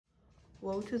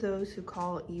Woe to those who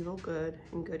call evil good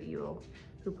and good evil,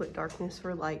 who put darkness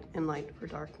for light and light for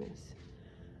darkness,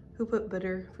 who put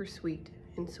bitter for sweet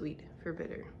and sweet for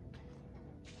bitter.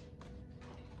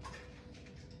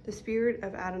 The spirit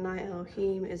of Adonai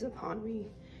Elohim is upon me,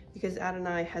 because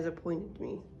Adonai has appointed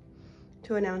me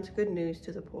to announce good news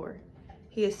to the poor.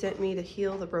 He has sent me to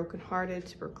heal the brokenhearted,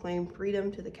 to proclaim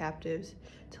freedom to the captives,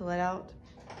 to let out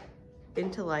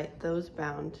into light those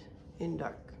bound in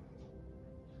dark,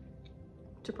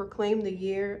 to proclaim the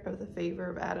year of the favor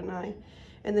of Adonai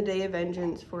and the day of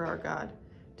vengeance for our God,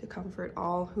 to comfort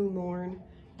all who mourn,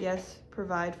 yes,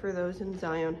 provide for those in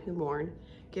Zion who mourn,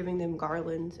 giving them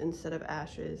garlands instead of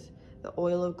ashes, the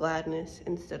oil of gladness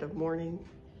instead of mourning,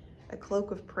 a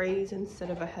cloak of praise instead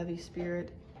of a heavy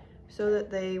spirit, so that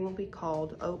they will be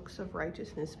called oaks of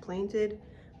righteousness, planted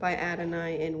by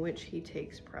Adonai, in which he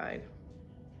takes pride.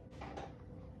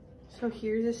 So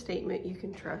here's a statement you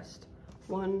can trust,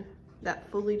 one that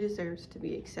fully deserves to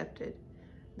be accepted.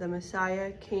 The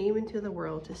Messiah came into the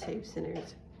world to save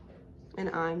sinners, and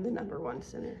I'm the #1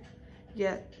 sinner.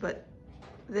 But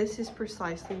this is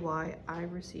precisely why I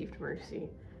received mercy,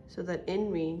 so that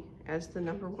in me, as the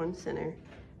 #1 sinner,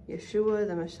 Yeshua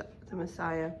the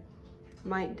Messiah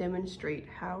might demonstrate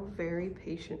how very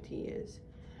patient he is,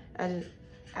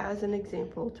 as an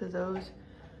example to those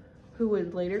who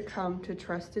would later come to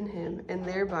trust in him and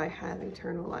thereby have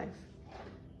eternal life.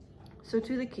 So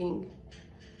to the King,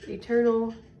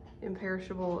 eternal,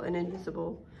 imperishable, and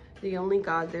invisible, the only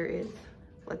God there is,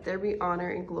 let there be honor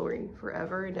and glory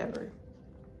forever and ever.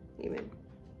 Amen.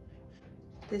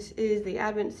 This is the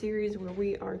Advent series where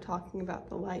we are talking about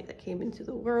the light that came into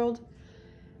the world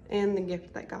and the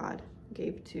gift that God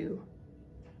gave to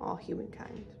all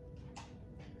humankind.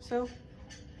 So,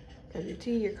 grab your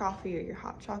tea, your coffee, or your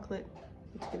hot chocolate.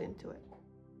 Let's get into it.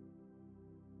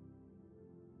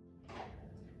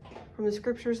 From the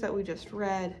scriptures that we just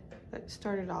read that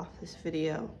started off this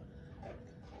video,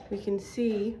 we can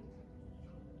see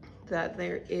that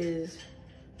there is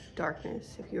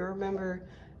darkness. If you remember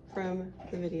from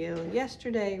the video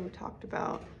yesterday, we talked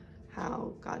about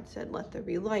how God said, let there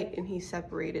be light, and he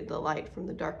separated the light from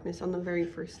the darkness on the very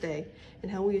first day, and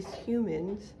how we as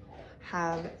humans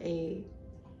have a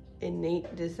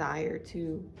innate desire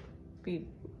to be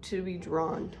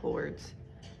drawn towards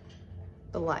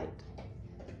the light,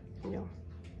 you know.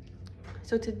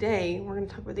 So today we're going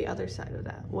to talk about the other side of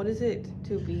that. What is it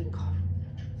to be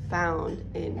found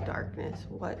in darkness?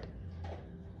 What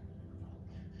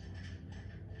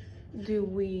do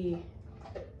we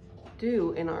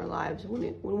do in our lives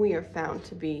when we are found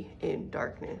to be in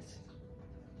darkness?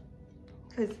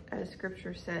 Because as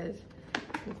scripture says,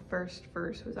 the first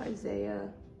verse was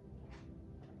Isaiah.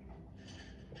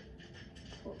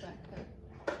 Pull back there.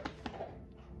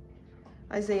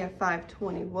 Isaiah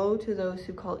 5:20. Woe to those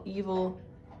who call evil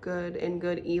good and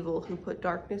good evil, who put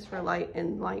darkness for light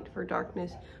and light for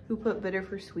darkness, who put bitter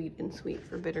for sweet and sweet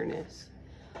for bitterness.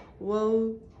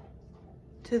 Woe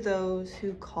to those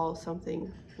who call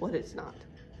something what it's not,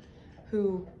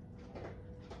 who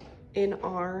in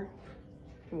our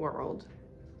world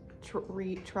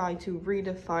try to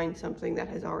redefine something that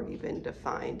has already been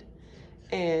defined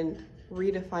and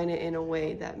redefine it in a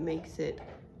way that makes it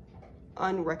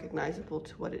unrecognizable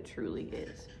to what it truly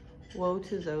is. Woe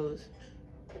to those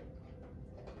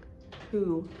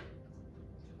who,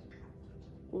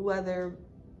 whether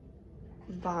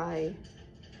by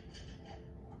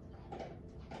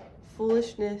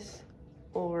foolishness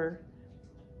or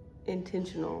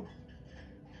intentional,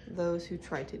 those who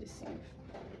try to deceive.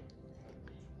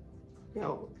 You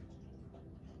know,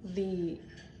 the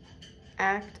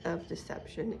act of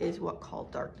deception is what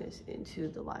called darkness into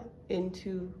the light,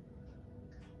 into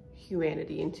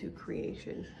humanity, into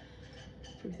creation.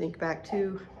 If we think back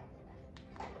to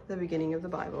the beginning of the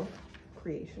Bible,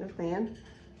 creation of man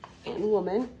and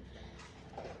woman,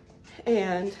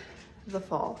 and the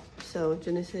fall. So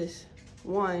Genesis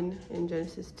 1 and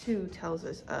Genesis 2 tells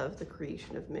us of the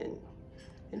creation of men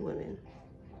and women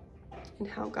and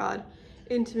how God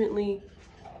intimately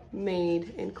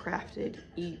made and crafted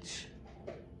each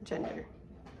gender.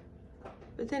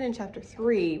 But then in chapter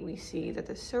 3, we see that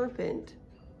the serpent,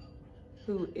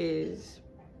 who is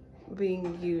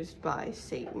being used by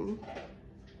Satan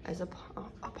as a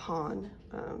pawn,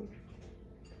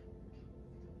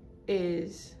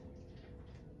 is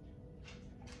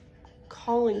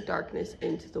calling darkness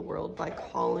into the world by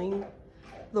calling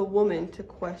the woman to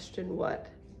question what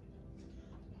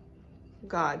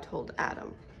God told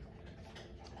Adam.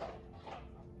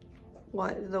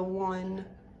 What the one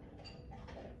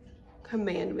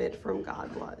commandment from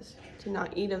God was, to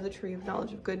not eat of the tree of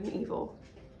knowledge of good and evil.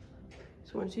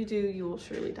 So once you do, you will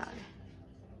surely die.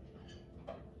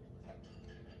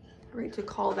 Right, to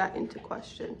call that into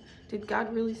question. Did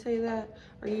God really say that?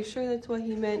 Are you sure that's what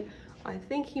he meant? I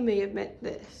think he may have meant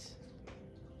this.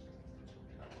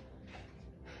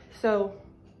 So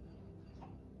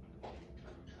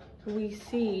we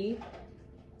see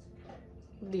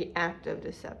the act of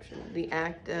deception, the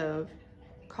act of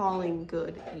calling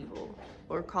good evil,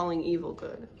 or calling evil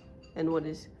good, and what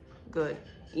is good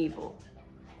evil,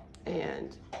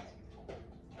 and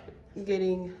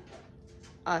getting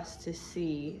us to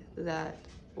see that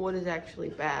what is actually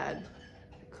bad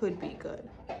could be good.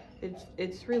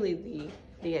 It's really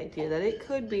the idea that it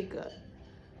could be good.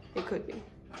 It could be.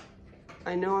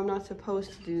 I know I'm not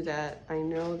supposed to do that. I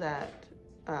know that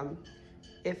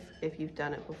if you've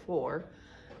done it before,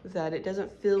 that it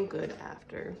doesn't feel good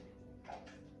after,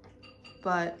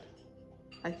 but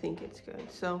I think it's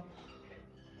good. So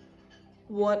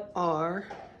what are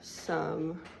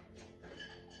some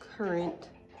current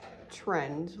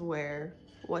trends where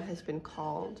what has been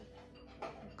called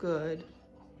good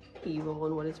evil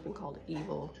and what has been called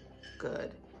evil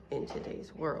good in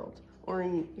today's world or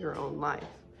in your own life?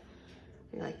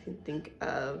 I can think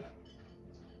of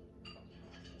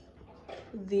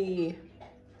the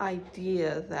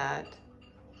idea that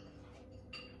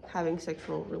having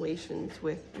sexual relations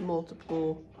with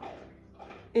multiple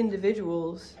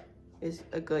individuals is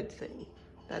a good thing.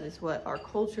 That is what our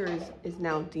culture is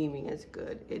now deeming as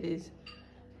good. It is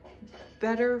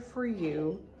better for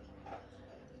you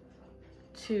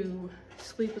to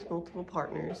sleep with multiple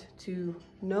partners, to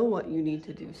know what you need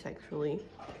to do sexually,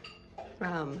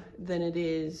 than it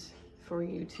is for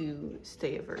you to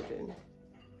stay a virgin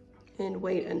and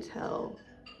wait until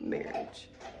marriage.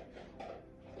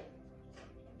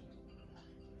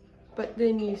 But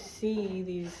then you see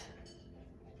these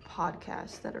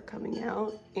podcasts that are coming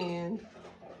out, and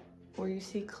or you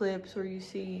see clips, or you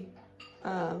see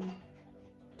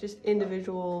just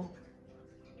individual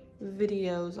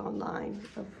videos online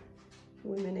of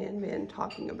women and men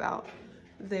talking about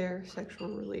their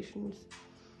sexual relations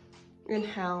and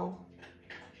how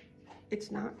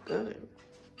it's not good.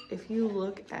 If you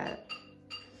look at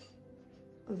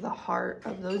the heart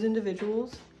of those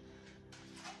individuals,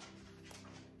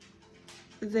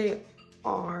 they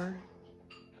are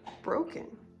broken.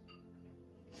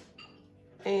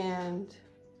 And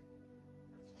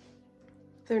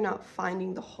they're not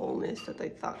finding the wholeness that they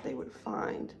thought they would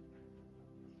find,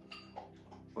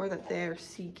 or that they're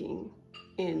seeking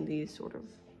in these sort of,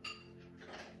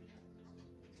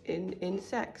 in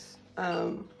sex.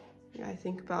 I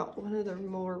think about one of the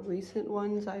more recent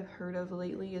ones I've heard of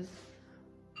lately is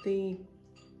the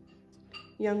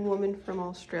young woman from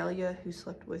Australia who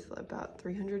slept with about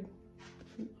 300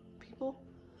 people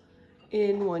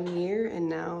in 1 year, and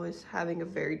now is having a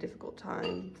very difficult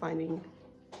time finding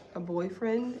a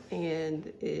boyfriend,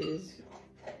 and is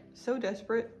so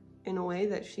desperate in a way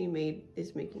that she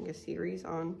is making a series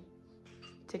on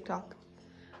TikTok,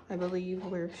 I believe,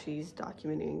 where she's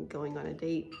documenting going on a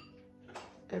date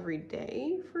every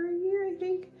day for a year, I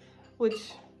think,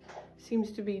 which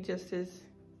seems to be just as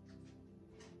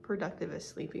productive as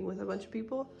sleeping with a bunch of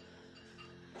people,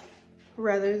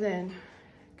 rather than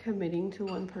committing to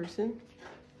one person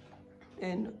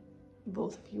and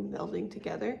both of you melding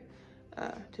together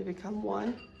to become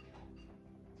one,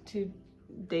 to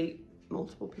date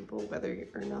multiple people, whether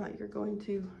or not you're going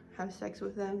to have sex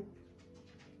with them.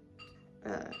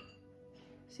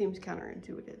 Seems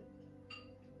counterintuitive.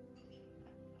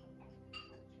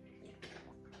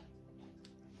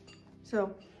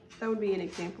 So that would be an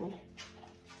example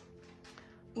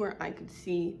where I could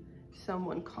see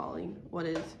someone calling what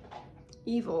is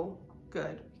evil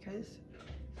good, because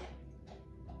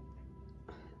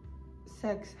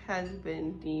sex has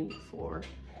been deemed for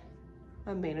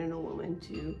a man and a woman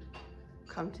to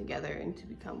come together and to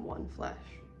become one flesh.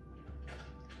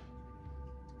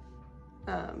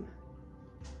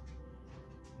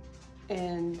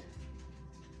 And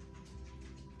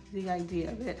the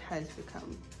idea of it has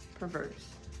become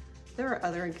perverse. There are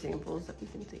other examples that we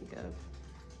can think of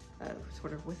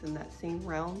sort of within that same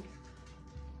realm.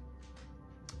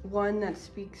 One that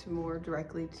speaks more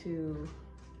directly to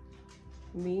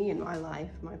me and my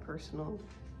life, my personal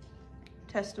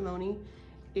testimony,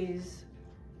 is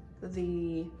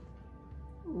the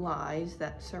lies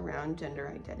that surround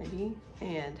gender identity,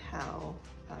 and how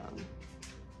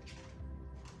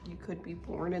you could be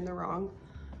born in the wrong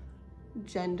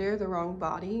gender, the wrong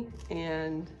body,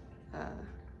 and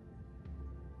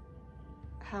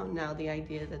how now the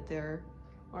idea that there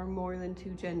are more than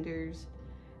two genders,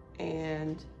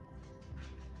 and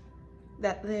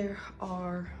that there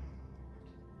are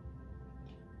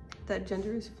that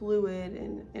gender is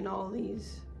fluid and all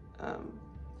these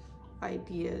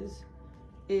ideas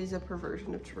is a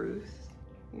perversion of truth.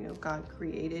 You know, God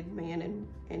created man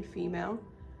and female.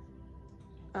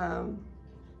 And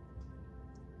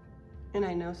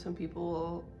I know some people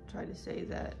will try to say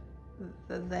that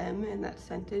the them in that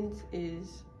sentence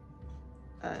is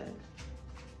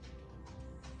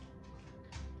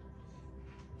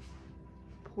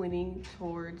pointing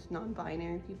towards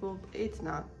non-binary people. It's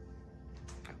not.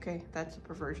 Okay, that's a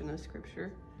perversion of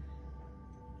scripture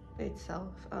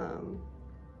itself.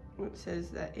 It says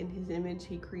that in his image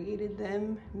he created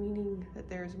them, meaning that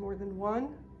there's more than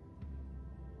one.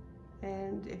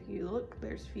 And if you look,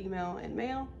 there's female and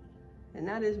male, and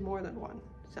that is more than one.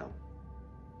 So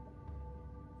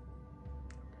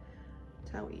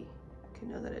that's how we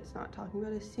can know that it's not talking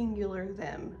about a singular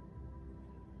them.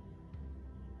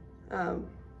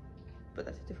 But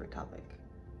that's a different topic,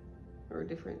 or a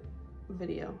different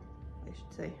video, I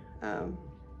should say.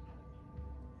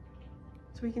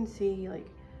 So we can see, like,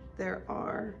 there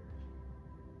are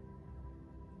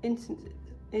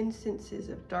instances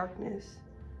of darkness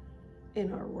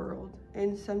in our world,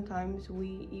 and sometimes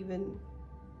we, even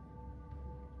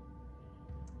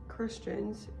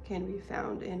Christians, can be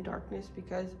found in darkness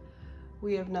because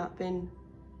we have not been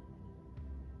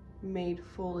made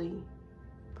fully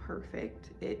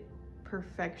perfect.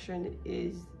 Perfection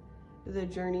is the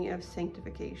journey of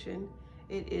sanctification.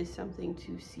 It is something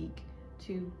to seek,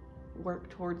 to work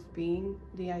towards being.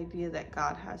 The idea that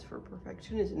God has for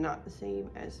perfection is not the same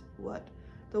as what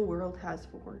the world has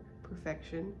for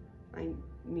perfection. I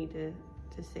need to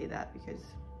say that because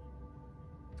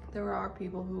there are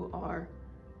people who are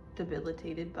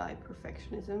debilitated by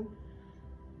perfectionism.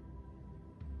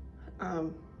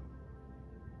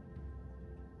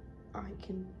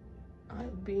 I,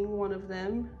 being one of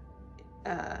them,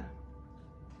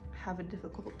 have a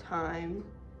difficult time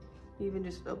even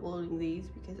just uploading these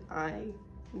because I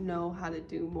know how to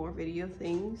do more video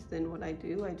things than what I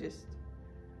do. I just,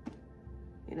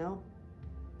 you know,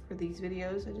 for these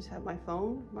videos, I just have my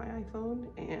phone, my iPhone,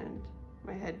 and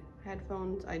my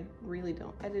headphones. I really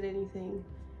don't edit anything.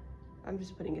 I'm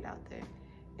just putting it out there.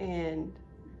 And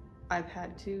I've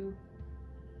had to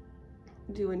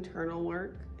do internal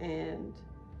work and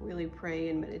really pray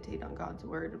and meditate on God's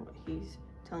word and what he's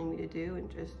telling me to do, and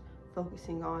just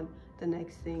focusing on the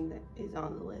next thing that is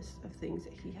on the list of things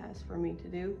that he has for me to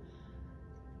do,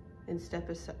 and step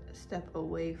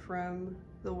away from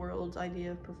the world's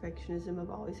idea of perfectionism, of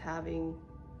always having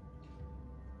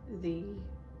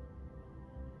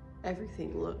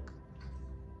everything look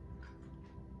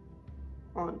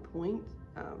on point.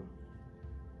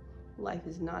 Life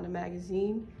is not a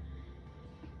magazine,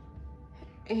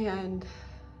 and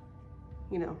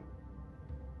you know,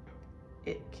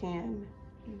 it can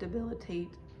debilitate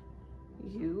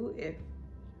you if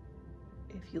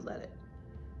you let it.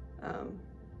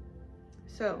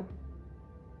 So,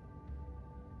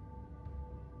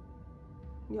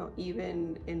 you know,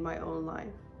 even in my own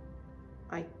life,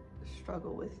 I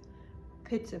struggle with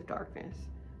pits of darkness,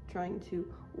 trying to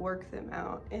work them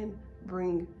out and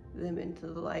bring them into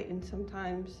the light. And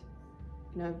sometimes,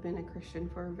 you know, I've been a Christian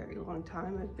for a very long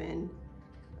time. I've been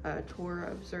a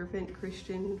Torah observant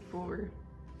Christian for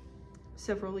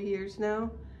several years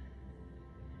now,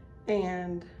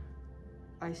 and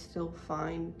I still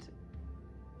find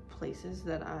places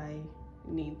that I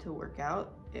need to work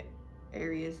out,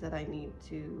 areas that I need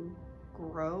to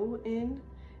grow in,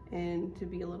 and to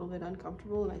be a little bit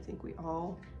uncomfortable. And I think we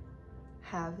all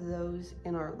have those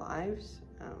in our lives.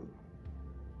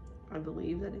 I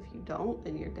believe that if you don't,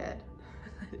 then you're dead.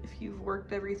 If you've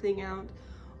worked everything out,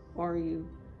 or you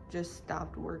just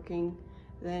stopped working,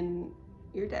 then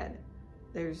you're dead.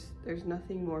 There's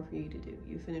nothing more for you to do.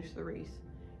 You finished the race.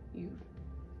 You've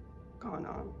gone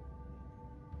on.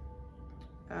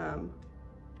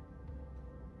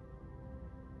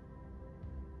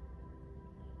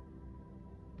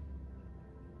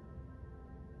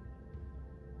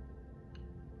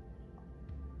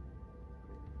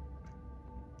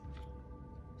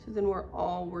 So then we're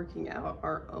all working out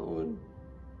our own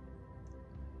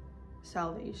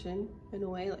salvation in a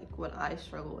way. Like, what I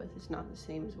struggle with is not the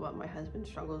same as what my husband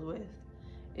struggles with.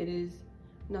 It is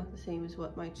not the same as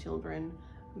what my children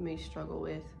may struggle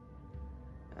with.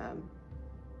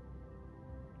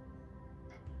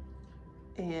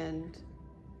 And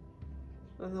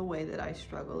the way that I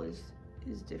struggle is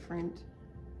different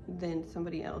than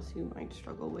somebody else who might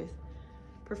struggle with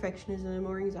perfectionism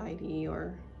or anxiety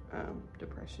or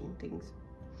depression, things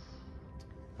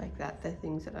like that, the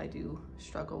things that I do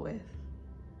struggle with.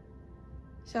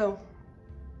 So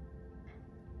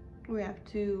we have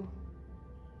to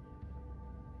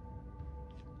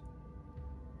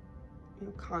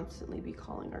constantly be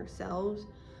calling ourselves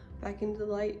back into the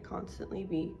light, constantly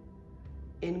be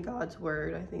in God's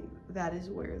word. I think that is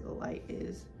where the light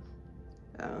is.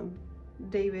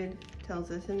 David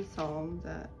tells us in Psalm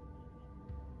that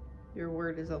your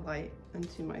word is a light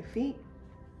unto my feet,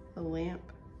 a lamp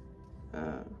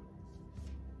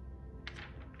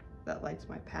that lights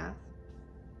my path.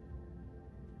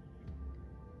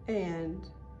 And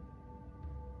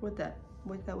what that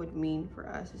would mean for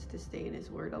us is to stay in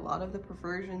his word. A lot of the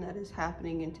perversion that is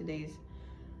happening in today's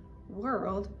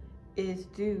world is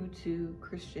due to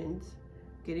Christians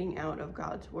getting out of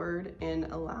God's word and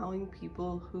allowing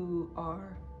people who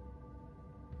are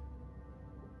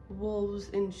wolves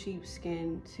in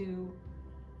sheepskin to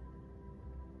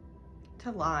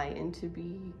lie and to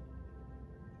be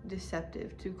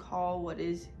deceptive, to call what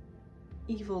is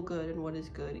evil good and what is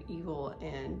good evil,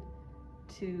 and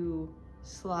to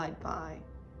slide by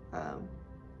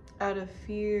out of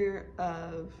fear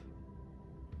of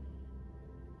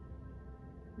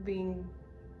being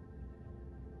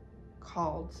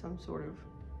called some sort of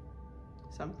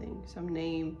something, some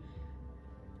name,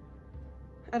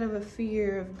 out of a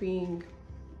fear of being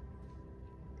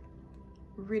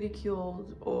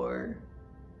ridiculed or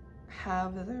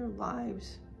have their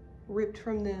lives ripped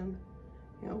from them.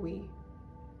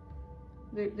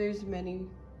 There's many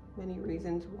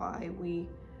reasons why we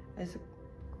as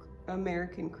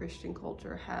American Christian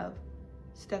culture have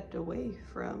stepped away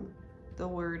from the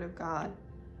word of God.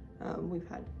 We've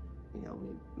had, we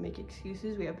make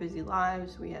excuses. We have busy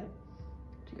lives. We have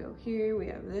to go here. We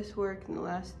have this work. And the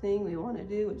last thing we want to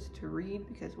do is to read,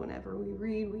 because whenever we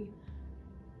read, we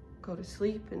go to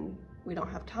sleep and we don't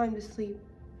have time to sleep,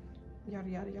 yada,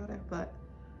 yada, yada. But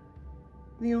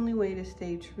the only way to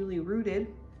stay truly rooted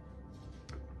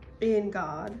in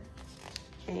God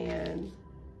and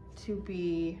to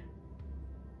be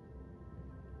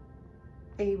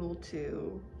able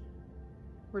to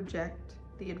reject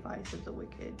the advice of the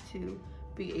wicked, to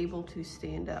be able to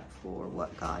stand up for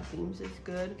what God deems as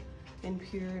good and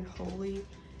pure and holy,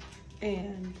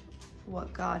 and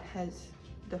what God has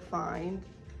defined.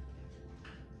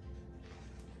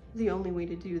 The only way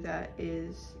to do that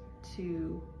is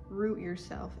to root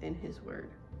yourself in his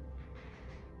word.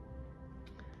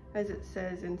 As it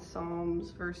says in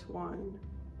Psalms verse 1,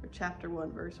 or chapter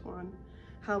 1, verse 1,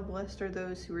 how blessed are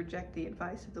those who reject the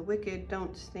advice of the wicked,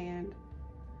 don't stand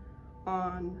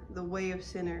on the way of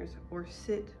sinners, or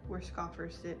sit where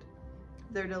scoffers sit.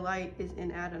 Their delight is in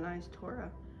Adonai's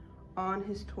Torah. On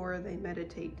his Torah they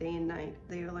meditate day and night.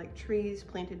 They are like trees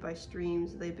planted by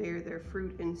streams. They bear their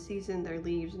fruit in season. Their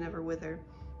leaves never wither.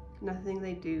 Everything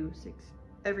they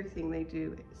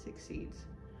do succeeds.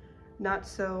 Not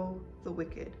so the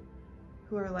wicked,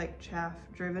 who are like chaff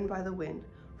driven by the wind.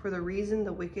 For the reason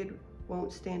the wicked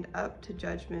won't stand up to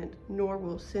judgment, nor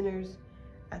will sinners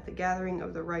at the gathering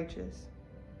of the righteous.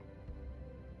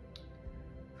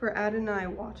 For Adonai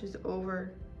watches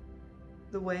over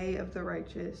the way of the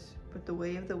righteous, but the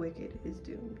way of the wicked is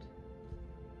doomed.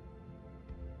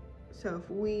 So if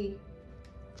we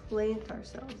plant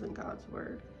ourselves in God's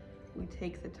word, we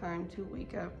take the time to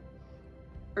wake up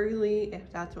early, if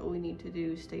that's what we need to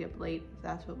do, stay up late, if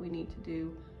that's what we need to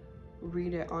do,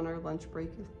 read it on our lunch break,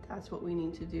 if that's what we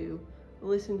need to do,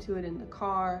 listen to it in the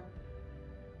car,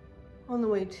 on the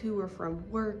way to or from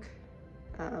work,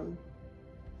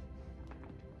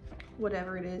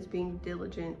 whatever it is, being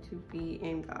diligent to be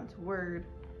in God's word,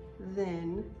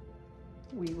 then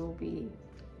we will be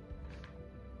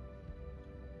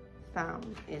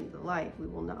found in the light. We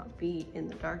will not be in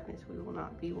the darkness. We will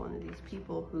not be one of these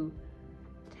people who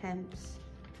tempts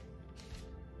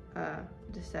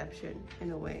deception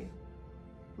in a way.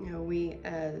 We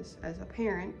as a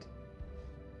parent,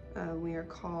 we are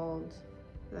called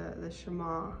the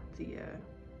Shema, the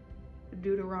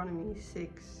Deuteronomy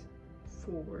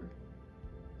 6:4-9.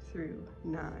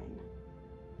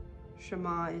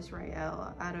 Shema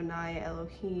Israel, Adonai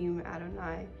Elohim,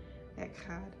 Adonai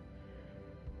Echad.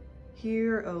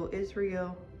 Hear, O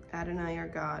Israel, Adonai our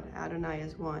God, Adonai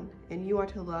is one, and you are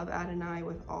to love Adonai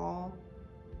with all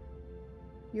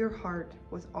your heart,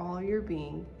 with all your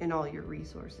being, and all your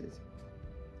resources.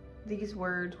 These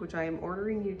words which I am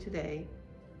ordering you today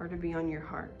are to be on your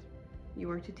heart.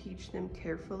 You are to teach them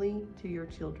carefully to your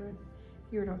children.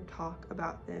 You are to talk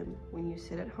about them when you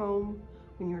sit at home,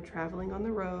 when you're traveling on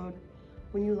the road,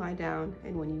 when you lie down,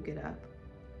 and when you get up.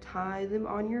 Tie them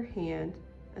on your hand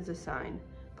as a sign.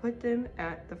 Put them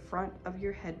at the front of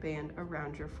your headband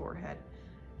around your forehead,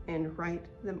 and write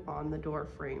them on the door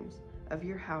frames of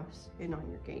your house and on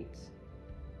your gates.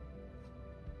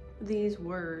 These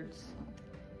words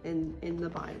in the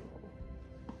Bible,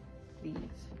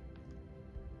 these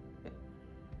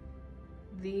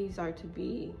these are to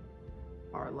be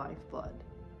our lifeblood.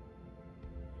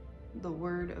 The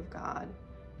Word of God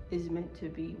is meant to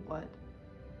be what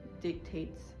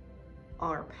dictates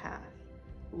our path,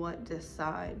 what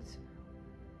decides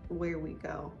where we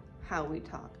go, how we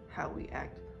talk, how we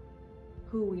act,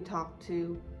 who we talk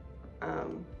to,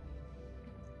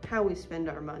 how we spend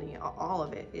our money. All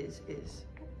of it is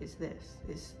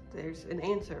there's an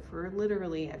answer for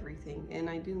literally everything, and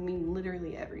I do mean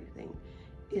literally everything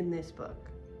in this book.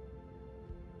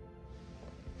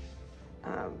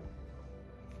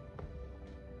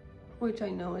 Which I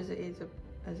know is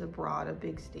a broad, a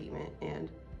big statement, and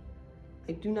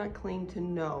I do not claim to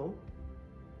know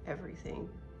everything,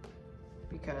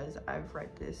 because I've read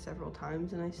this several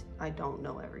times and I don't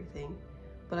know everything,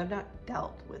 but I've not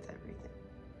dealt with everything,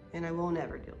 and I will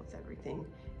never deal with everything,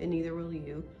 and neither will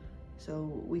you. So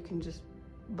we can just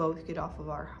both get off of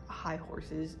our high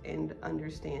horses and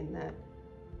understand that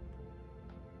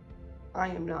I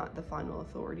am not the final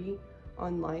authority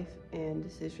on life and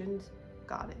decisions.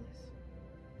 God is.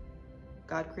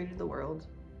 God created the world.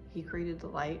 He created the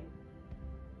light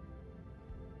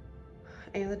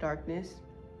and the darkness.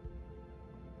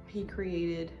 He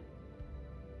created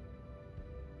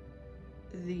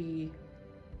the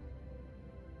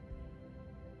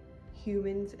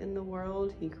humans in the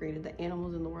world. He created the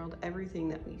animals in the world. Everything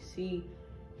that we see,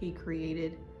 He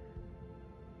created.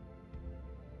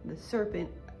 The serpent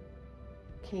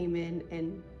came in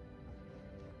and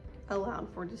allowed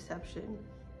for deception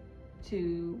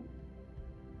to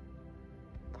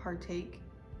partake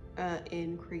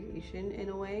in creation in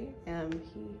a way. He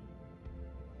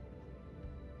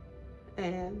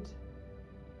and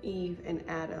Eve and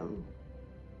Adam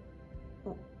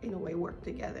in a way worked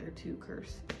together to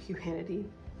curse humanity,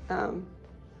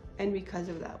 and because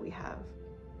of that we have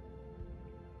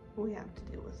to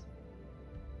deal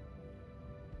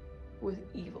with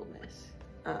evilness,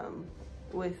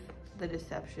 with the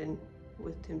deception,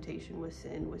 with temptation, with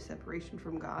sin, with separation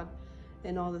from God,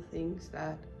 and all the things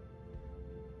that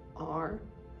are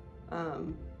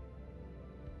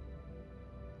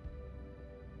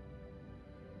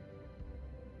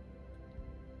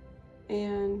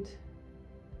and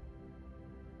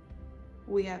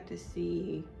we have to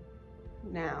see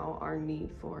now our need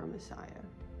for a Messiah.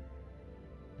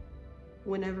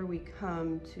 Whenever we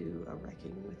come to a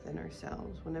reckoning within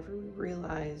ourselves, whenever we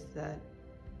realize that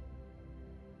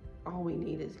all we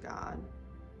need is God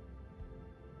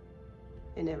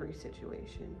in every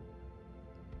situation,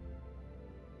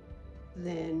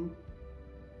 then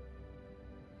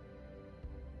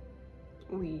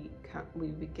we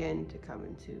begin to come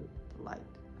into the light.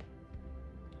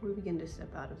 We begin to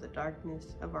step out of the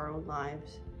darkness of our own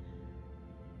lives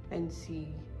and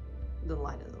see the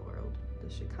light of the world, the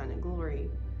Shekinah glory,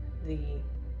 the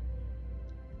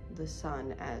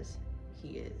Son as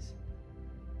He is.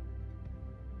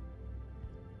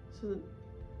 So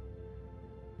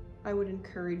I would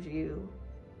encourage you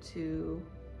to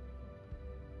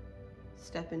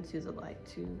step into the light,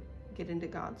 to get into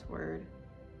God's Word.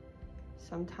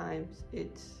 Sometimes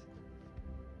it's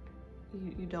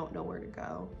you don't know where to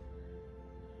go.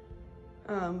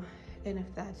 And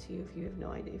if that's you, if you have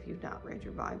no idea, if you've not read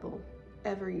your Bible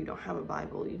ever, you don't have a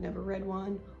Bible, you've never read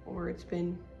one, or it's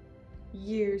been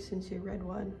years since you read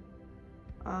one,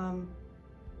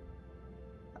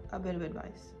 a bit of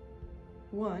advice.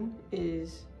 One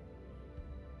is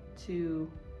to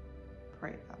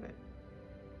pray about it.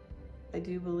 I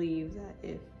do believe that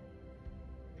if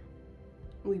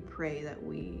we pray that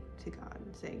we to God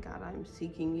and say, God, I'm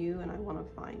seeking you and I want to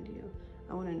find you.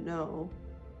 I want to know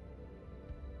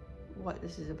what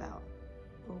this is about,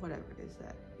 or whatever it is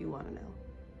that you want to know.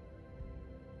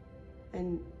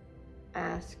 And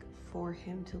ask for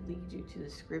Him to lead you to the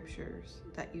scriptures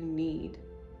that you need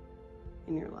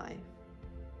in your life.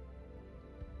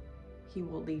 He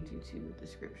will lead you to the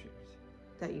scriptures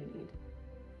that you need.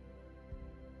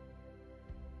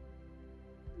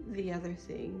 The other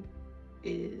thing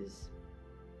is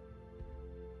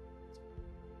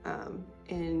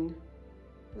in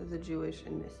the Jewish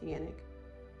and Messianic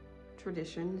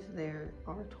traditions, there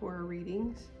are Torah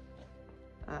readings.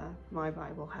 My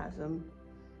Bible has them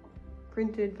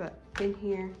printed, but in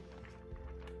here,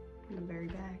 in the very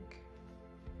back,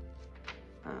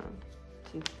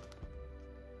 see.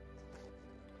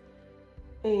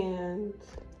 And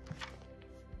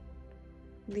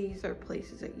these are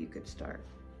places that you could start.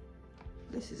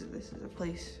 This is a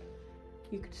place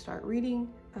you could start reading.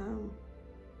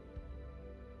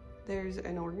 There's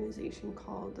an organization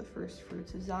called the First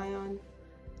Fruits of Zion.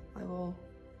 I will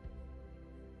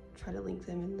try to link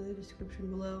them in the description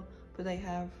below, but they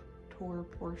have Torah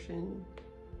portion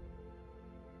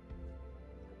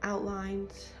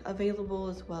outlines available,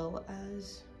 as well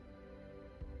as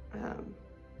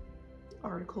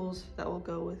articles that will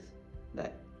go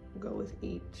with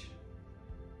each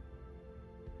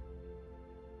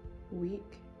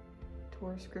week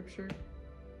Torah scripture,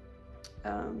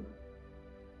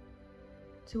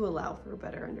 to allow for a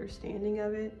better understanding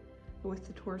of it. With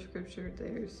the Torah scripture,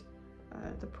 there's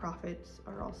the prophets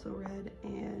are also read,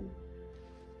 and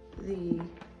the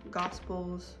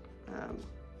Gospels,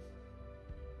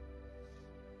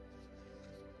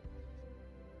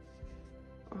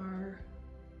 are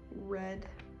read.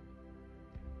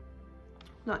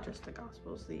 Not just the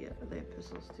Gospels, the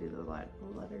epistles too, the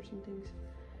letters and things.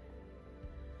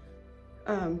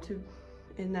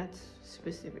 And that's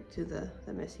specific to the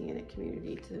Messianic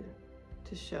community,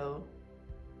 to show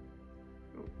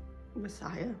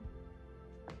Messiah,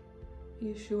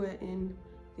 Yeshua in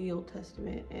the Old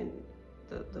Testament, and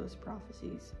those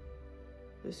prophecies,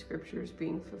 the scriptures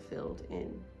being fulfilled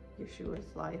in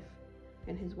Yeshua's life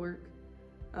and his work.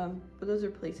 But those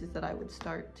are places that I would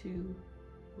start to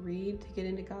read to get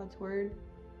into God's Word.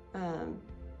 I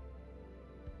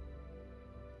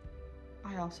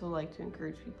also like to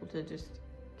encourage people to just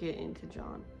get into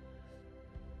John.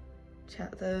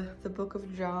 The book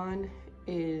of John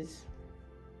is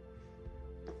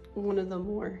one of the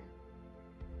more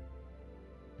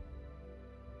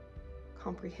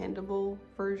comprehensible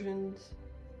versions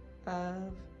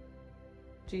of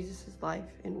Jesus'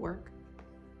 life and work.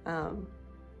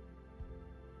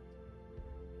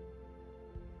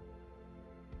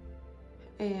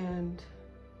 And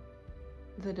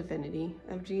the divinity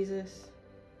of Jesus.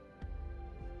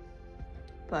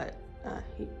 But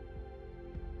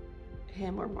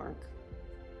him or Mark,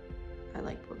 I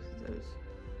like both of those.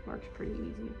 Mark's pretty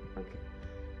easy. Mark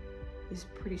is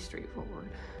pretty straightforward.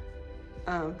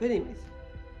 But anyways,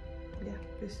 yeah,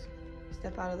 just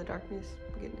step out of the darkness,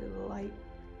 get into the light.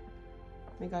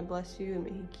 May God bless you, and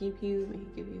may he keep you, may he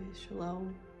give you his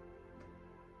shalom.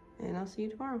 And I'll see you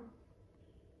tomorrow.